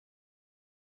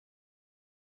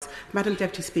Madam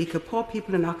Deputy Speaker, poor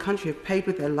people in our country have paid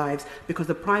with their lives because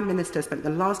the Prime Minister spent the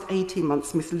last 18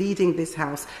 months misleading this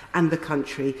House and the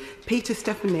country. Peter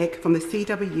𝗧𝗛𝗥𝗢𝗪𝗡 from the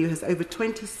CWU has over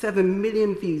 27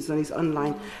 million views on his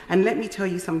online, and let me tell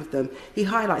you some of them. He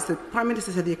highlights that the Prime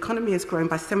Minister said the economy has grown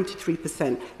by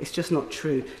 73%. It's just not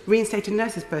true. Reinstated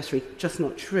nurses bursary, just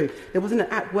not true. There wasn't an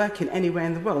app working anywhere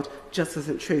in the world, just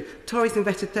isn't true. Tories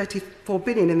invested 34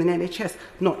 billion in the NHS,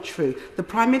 not true. The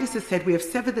Prime Minister said we have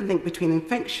severed the link between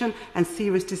infection and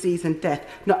serious disease and death.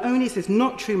 Not only is this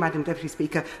not true, Madam Deputy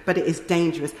Speaker, but it is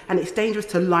dangerous, and it's dangerous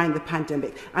to lie in the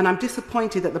pandemic. And I'm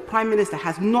disappointed that the Prime Minister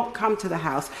has not come to the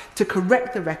House to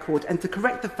correct the record and to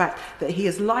correct the fact that he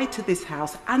has lied to this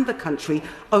House and the country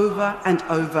over and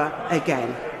over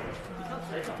again.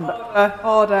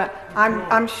 Order.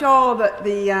 I'm sure that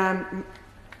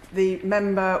the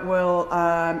member will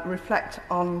reflect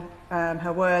on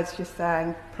her words just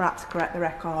then, perhaps correct the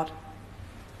record.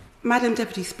 Madam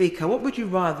Deputy Speaker, what would you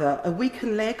rather, a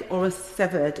weakened leg or a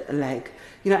severed leg?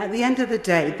 You know, at the end of the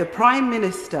day, the Prime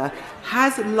Minister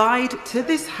has lied to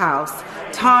this House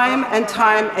time and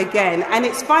time again. And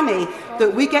it's funny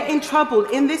that we get in trouble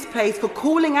in this place for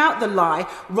calling out the lie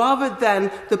rather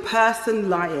than the person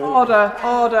lying. Order,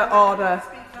 order, order.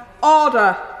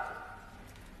 Order.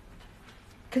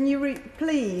 Can you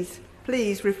please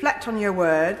reflect on your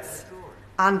words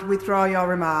and withdraw your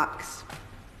remarks?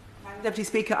 Deputy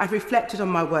Speaker, I've reflected on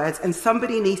my words, and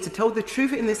somebody needs to tell the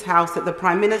truth in this House that the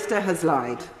Prime Minister has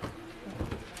lied.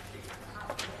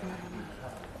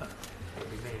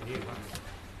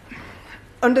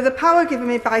 Under the power given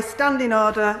me by Standing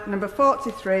Order number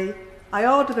 43, I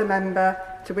order the member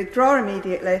to withdraw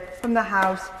immediately from the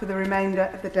House for the remainder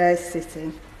of the day's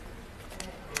sitting.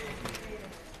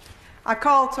 I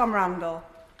call Tom Randall.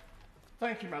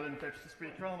 Thank you, Madam Deputy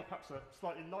Speaker. On perhaps a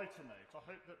slightly lighter note, I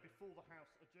hope that before the House